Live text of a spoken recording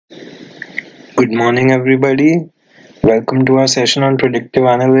Good morning, everybody. Welcome to our session on predictive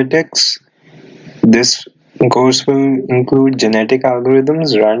analytics. This course will include genetic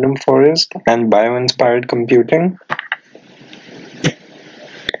algorithms, random forest, and bio-inspired computing.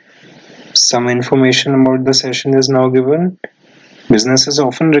 Some information about the session is now given. Businesses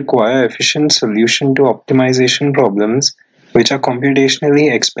often require efficient solution to optimization problems, which are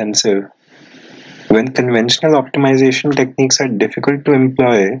computationally expensive. When conventional optimization techniques are difficult to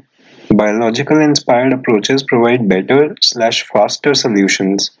employ, biological inspired approaches provide better/faster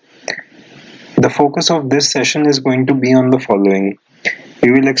solutions. The focus of this session is going to be on the following.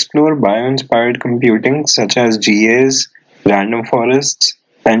 We will explore bio-inspired computing such as GAs, random forests,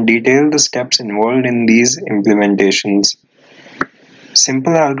 and detail the steps involved in these implementations.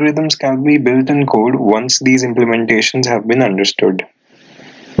 Simple algorithms can be built in code once these implementations have been understood.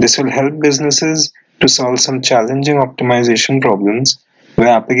 This will help businesses to solve some challenging optimization problems where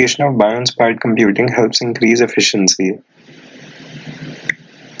application of bio-inspired computing helps increase efficiency.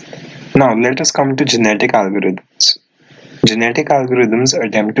 Now let us come to genetic algorithms. Genetic algorithms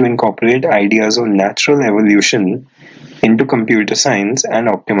attempt to incorporate ideas of natural evolution into computer science and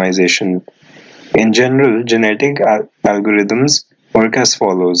optimization. In general, genetic algorithms work as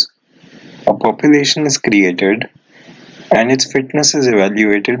follows. A population is created and its fitness is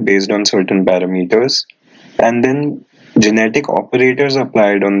evaluated based on certain parameters, and then genetic operators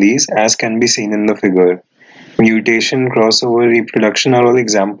applied on these, as can be seen in the figure. Mutation, crossover, reproduction are all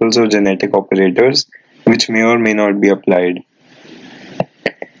examples of genetic operators which may or may not be applied.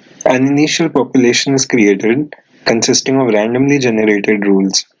 An initial population is created consisting of randomly generated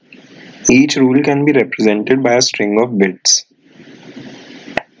rules. Each rule can be represented by a string of bits.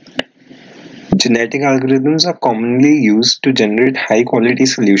 Genetic algorithms are commonly used to generate high-quality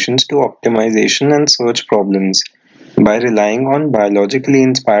solutions to optimization and search problems by relying on biologically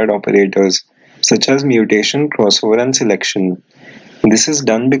inspired operators such as mutation, crossover, and selection. This is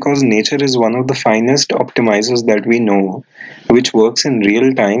done because nature is one of the finest optimizers that we know, which works in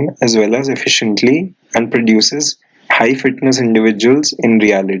real time as well as efficiently and produces high-fitness individuals in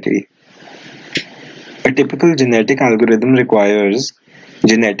reality. A typical genetic algorithm requires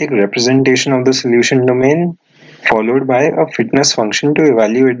genetic representation of the solution domain, followed by a fitness function to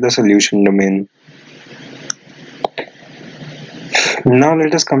evaluate the solution domain. Now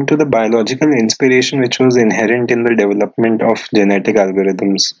let us come to the biological inspiration which was inherent in the development of genetic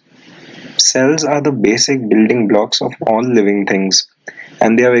algorithms. Cells are the basic building blocks of all living things,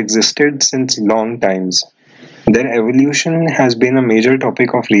 and they have existed since long times. Their evolution has been a major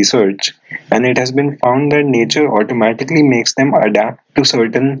topic of research, and it has been found that nature automatically makes them adapt to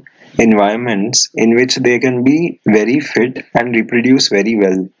certain environments in which they can be very fit and reproduce very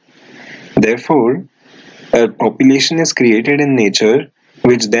well. Therefore, a population is created in nature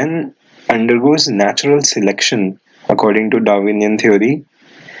which then undergoes natural selection according to Darwinian theory,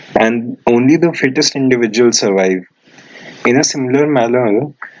 and only the fittest individuals survive. In a similar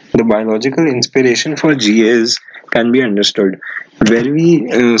manner, the biological inspiration for GAs can be understood, where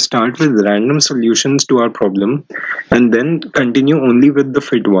we start with random solutions to our problem and then continue only with the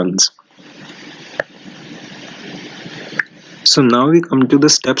fit ones. So now we come to the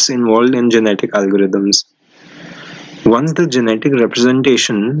steps involved in genetic algorithms. Once the genetic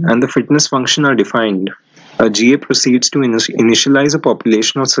representation and the fitness function are defined, a GA proceeds to initialize a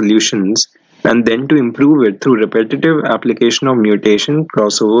population of solutions and then to improve it through repetitive application of mutation,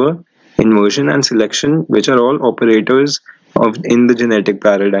 crossover, inversion, and selection, which are all operators in the genetic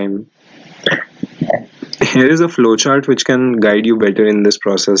paradigm. Here is a flowchart which can guide you better in this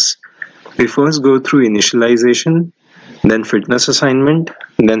process. We first go through initialization, then fitness assignment,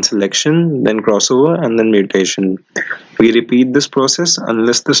 then selection, then crossover, and then mutation. We repeat this process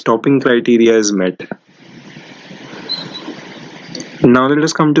unless the stopping criteria is met. Now let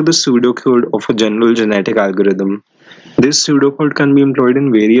us come to the pseudocode of a general genetic algorithm. This pseudocode can be employed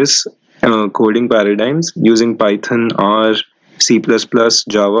in various coding paradigms using Python, R, C++,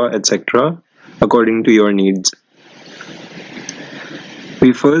 Java, etc. according to your needs.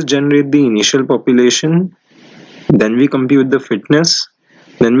 We first generate the initial population, then we compute the fitness,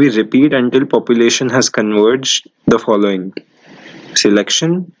 then we repeat until population has converged the following: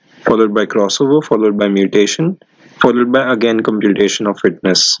 selection, followed by crossover, followed by mutation, followed by again computation of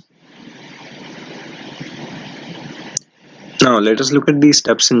fitness. Now let us look at these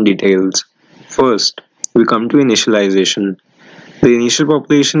steps in details. First, we come to initialization. The initial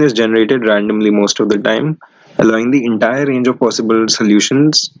population is generated randomly most of the time, allowing the entire range of possible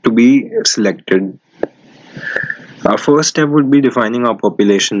solutions to be selected. Our first step would be defining our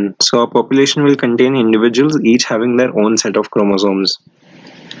population. So our population will contain individuals each having their own set of chromosomes.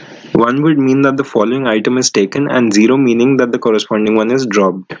 1 would mean that the following item is taken and 0 meaning that the corresponding one is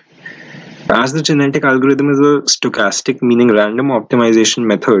dropped. As the genetic algorithm is a stochastic, meaning random optimization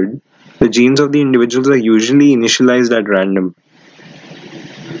method, the genes of the individuals are usually initialized at random.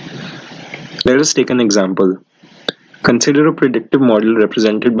 Let us take an example. Consider a predictive model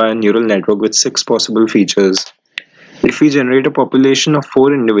represented by a neural network with 6 possible features. If we generate a population of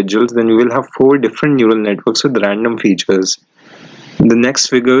 4 individuals, then we will have 4 different neural networks with random features. The next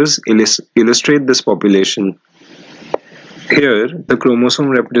figures illustrate this population. Here, the chromosome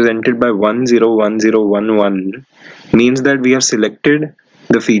represented by 101011 means that we have selected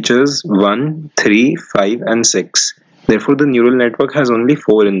the features 1, 3, 5 and 6. Therefore, the neural network has only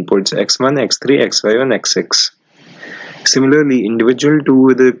 4 inputs, x1, x3, x5 and x6. Similarly, individual 2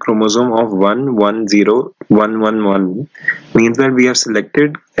 with a chromosome of 110111 means that we have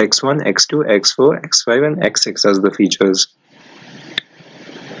selected x1, x2, x4, x5 and x6 as the features.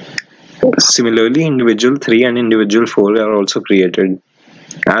 Similarly, individual 3 and individual 4 are also created.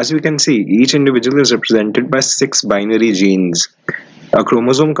 As we can see, each individual is represented by 6 binary genes. A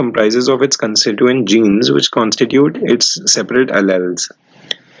chromosome comprises of its constituent genes which constitute its separate alleles.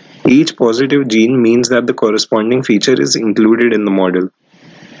 Each positive gene means that the corresponding feature is included in the model.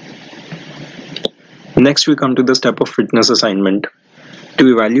 Next, we come to the step of fitness assignment. To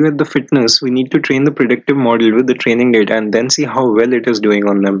evaluate the fitness, we need to train the predictive model with the training data and then see how well it is doing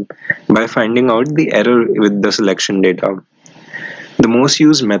on them by finding out the error with the selection data. The most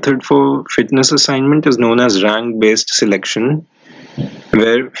used method for fitness assignment is known as rank-based selection,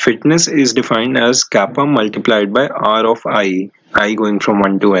 where fitness is defined as kappa multiplied by r of I going from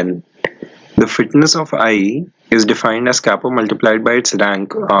 1 to n. The fitness of I is defined as kappa multiplied by its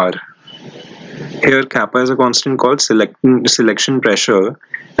rank r. Here kappa is a constant called selection pressure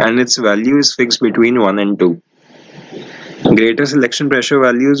and its value is fixed between 1 and 2. Greater selection pressure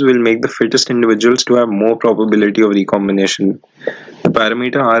values will make the fittest individuals to have more probability of recombination. The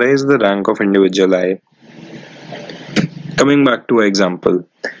parameter Ri is the rank of individual I. Coming back to our example,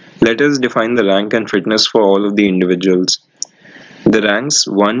 let us define the rank and fitness for all of the individuals. The ranks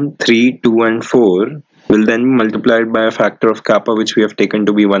 1, 3, 2 and 4 will then be multiplied by a factor of kappa which we have taken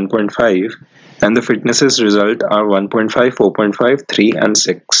to be 1.5 and the fitnesses result are 1.5, 4.5, 3 and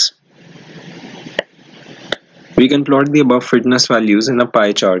 6. We can plot the above fitness values in a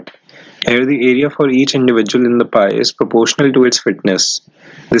pie chart. Here the area for each individual in the pie is proportional to its fitness.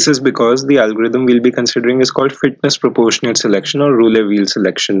 This is because the algorithm we'll be considering is called fitness proportionate selection or roulette-wheel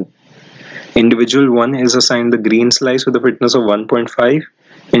selection. Individual 1 is assigned the green slice with a fitness of 1.5,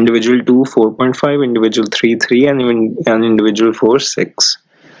 individual 2 4.5, individual 3 3 and individual 4 6.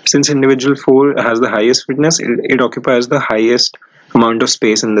 Since individual 4 has the highest fitness, it occupies the highest amount of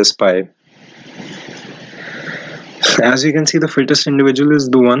space in this pie. As you can see, the fittest individual is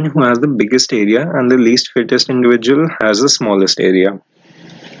the one who has the biggest area and the least fittest individual has the smallest area.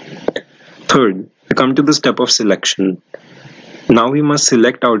 Third, we come to the step of selection. Now we must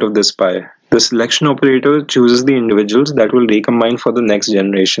select out of this pie. The selection operator chooses the individuals that will recombine for the next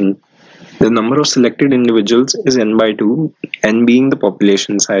generation. The number of selected individuals is n by 2, n being the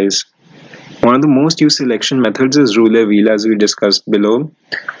population size. One of the most used selection methods is roulette-wheel as we discussed below,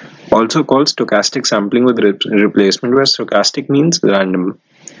 also called stochastic sampling with replacement, where stochastic means random.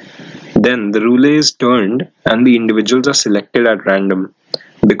 Then the roulette is turned and the individuals are selected at random.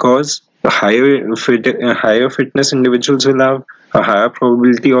 Because higher fitness individuals will have a higher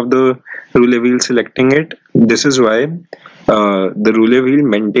probability of the roulette wheel selecting it. This is why the roulette wheel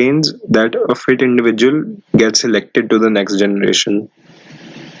maintains that a fit individual gets selected to the next generation.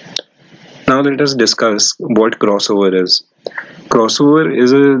 Now let us discuss what crossover is. Crossover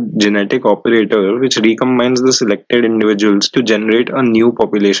is a genetic operator which recombines the selected individuals to generate a new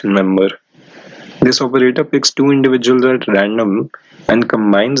population member. This operator picks 2 individuals at random and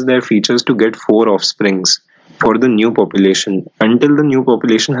combines their features to get 4 offsprings for the new population until the new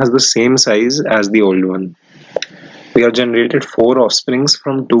population has the same size as the old one. We have generated 4 offsprings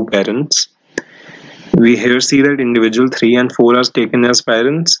from 2 parents. We here see that individual 3 and 4 are taken as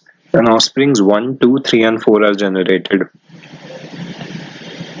parents and offsprings 1, 2, 3 and 4 are generated.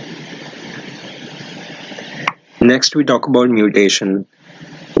 Next we talk about mutation.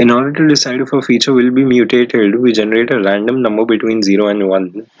 In order to decide if a feature will be mutated, we generate a random number between 0 and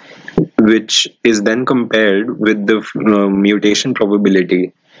 1, which is then compared with the mutation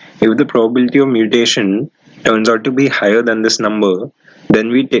probability. If the probability of mutation turns out to be higher than this number, then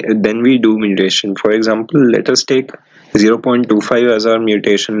we do mutation. For example, let us take 0.25 as our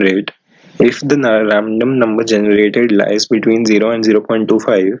mutation rate. If the random number generated lies between 0 and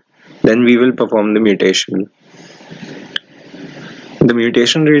 0.25, then we will perform the mutation. The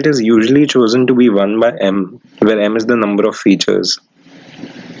mutation rate is usually chosen to be 1 by m, where m is the number of features.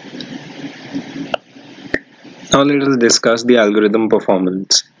 Now let us discuss the algorithm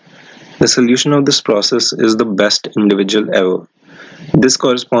performance. The solution of this process is the best individual ever. This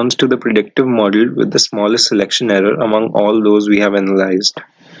corresponds to the predictive model with the smallest selection error among all those we have analyzed.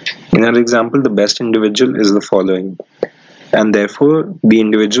 In our example, the best individual is the following, and therefore the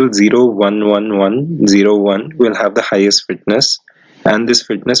individual 0, 1, 1, 1, 0, 1 will have the highest fitness, and this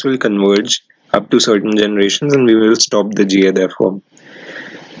fitness will converge up to certain generations and we will stop the GA therefore.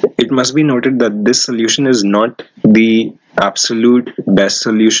 It must be noted that this solution is not the absolute best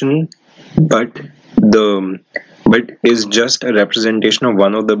solution, but is just a representation of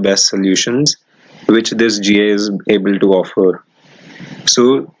one of the best solutions which this GA is able to offer.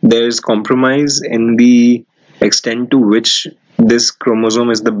 So there is compromise in the extent to which this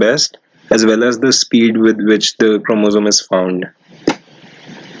chromosome is the best, as well as the speed with which the chromosome is found.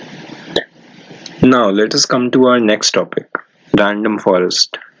 Now let us come to our next topic, random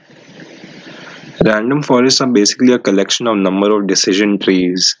forest. Random forests are basically a collection of number of decision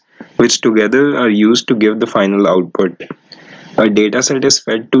trees, which together are used to give the final output. A dataset is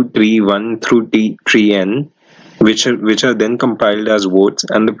fed to tree 1 through tree n, which are then compiled as votes,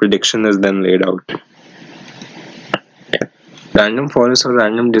 and the prediction is then laid out. Random forests or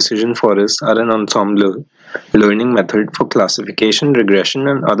random decision forests are an ensemble learning method for classification, regression,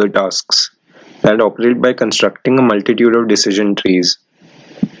 and other tasks that operate by constructing a multitude of decision trees.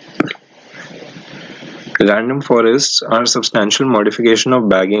 Random forests are a substantial modification of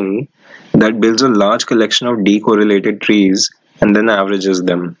bagging that builds a large collection of decorrelated trees and then averages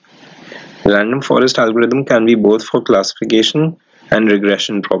them. Random forest algorithm can be both for classification and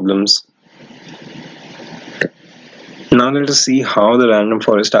regression problems. Now let us see how the random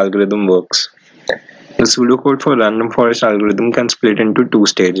forest algorithm works. The pseudocode for random forest algorithm can split into two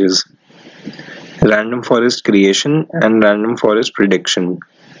stages: random forest creation and random forest prediction.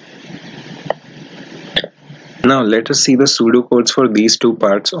 Now let us see the pseudocodes for these two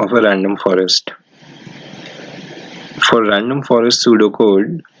parts of a random forest. For random forest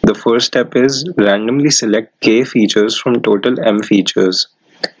pseudocode, the first step is randomly select k features from total m features,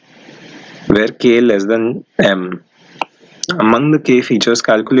 where k less than m. Among the k features,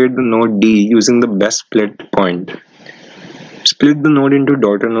 calculate the node D using the best split point. Split the node into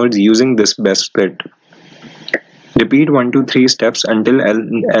daughter nodes using this best split. Repeat 1 to 3 steps until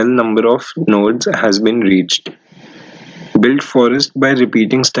L number of nodes has been reached. Build forest by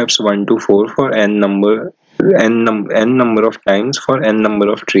repeating steps 1 to 4 for n number of times for n number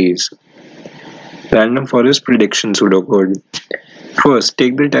of trees. Random forest prediction pseudocode. First,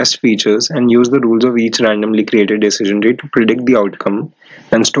 take the test features and use the rules of each randomly created decision tree to predict the outcome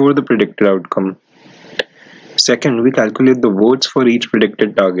and store the predicted outcome. Second, we calculate the votes for each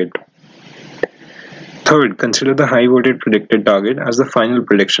predicted target. Third, consider the high voted predicted target as the final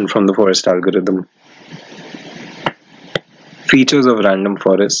prediction from the forest algorithm. Features of random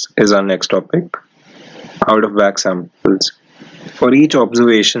forests is our next topic. Out of bag samples. For each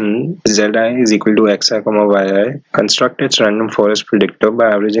observation, Zi is equal to xi, yi, construct its random forest predictor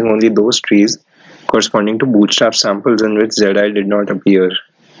by averaging only those trees corresponding to bootstrap samples in which Zi did not appear.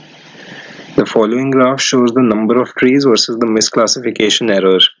 The following graph shows the number of trees versus the misclassification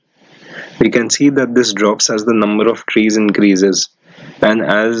error. We can see that this drops as the number of trees increases, and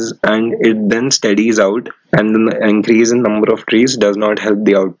it then steadies out, and the increase in number of trees does not help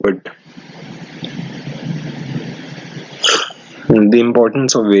the output. The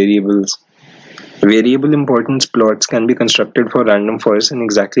importance of variables. Variable importance plots can be constructed for random forests in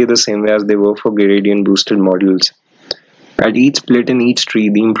exactly the same way as they were for gradient boosted models. At each split in each tree,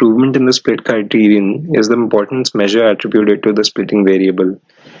 the improvement in the split criterion is the importance measure attributed to the splitting variable,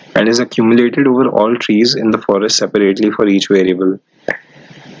 and is accumulated over all trees in the forest separately for each variable.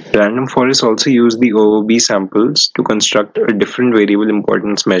 Random forests also use the OOB samples to construct a different variable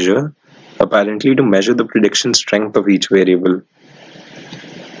importance measure, apparently to measure the prediction strength of each variable.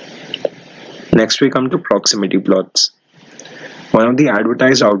 Next we come to proximity plots. One of the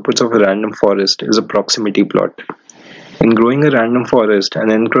advertised outputs of a random forest is a proximity plot. In growing a random forest, an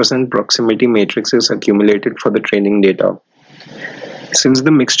n×n proximity matrix is accumulated for the training data. Since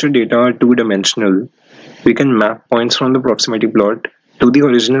the mixture data are two-dimensional, we can map points from the proximity plot to the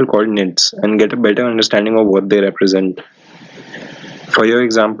original coordinates and get a better understanding of what they represent. For your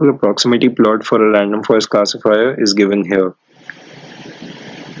example, a proximity plot for a random forest classifier is given here.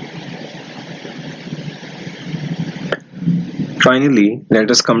 Finally, let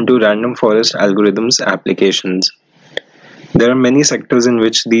us come to random forest algorithms applications. There are many sectors in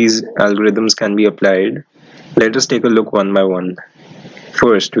which these algorithms can be applied. Let us take a look one by one.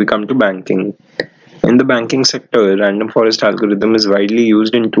 First, we come to banking. In the banking sector, random forest algorithm is widely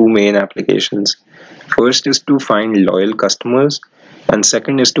used in two main applications. First is to find loyal customers, and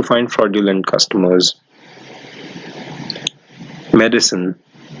second is to find fraudulent customers. Medicine.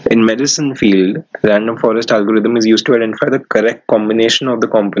 In medicine field, random forest algorithm is used to identify the correct combination of the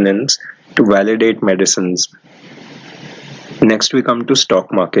components to validate medicines. Next, we come to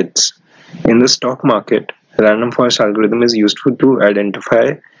stock markets. In the stock market, random forest algorithm is useful to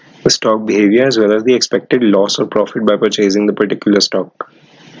identify the stock behavior as well as the expected loss or profit by purchasing the particular stock.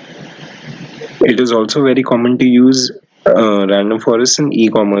 It is also very common to use random forests in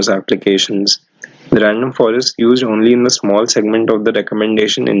e-commerce applications. The random forest used only in the small segment of the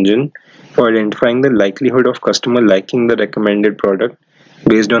recommendation engine for identifying the likelihood of customer liking the recommended product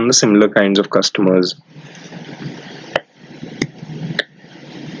based on the similar kinds of customers.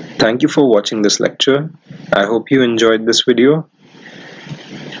 Thank you for watching this lecture. I hope you enjoyed this video.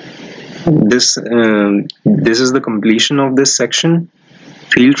 This is the completion of this section.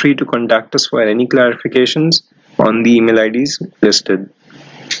 Feel free to contact us for any clarifications on the email IDs listed.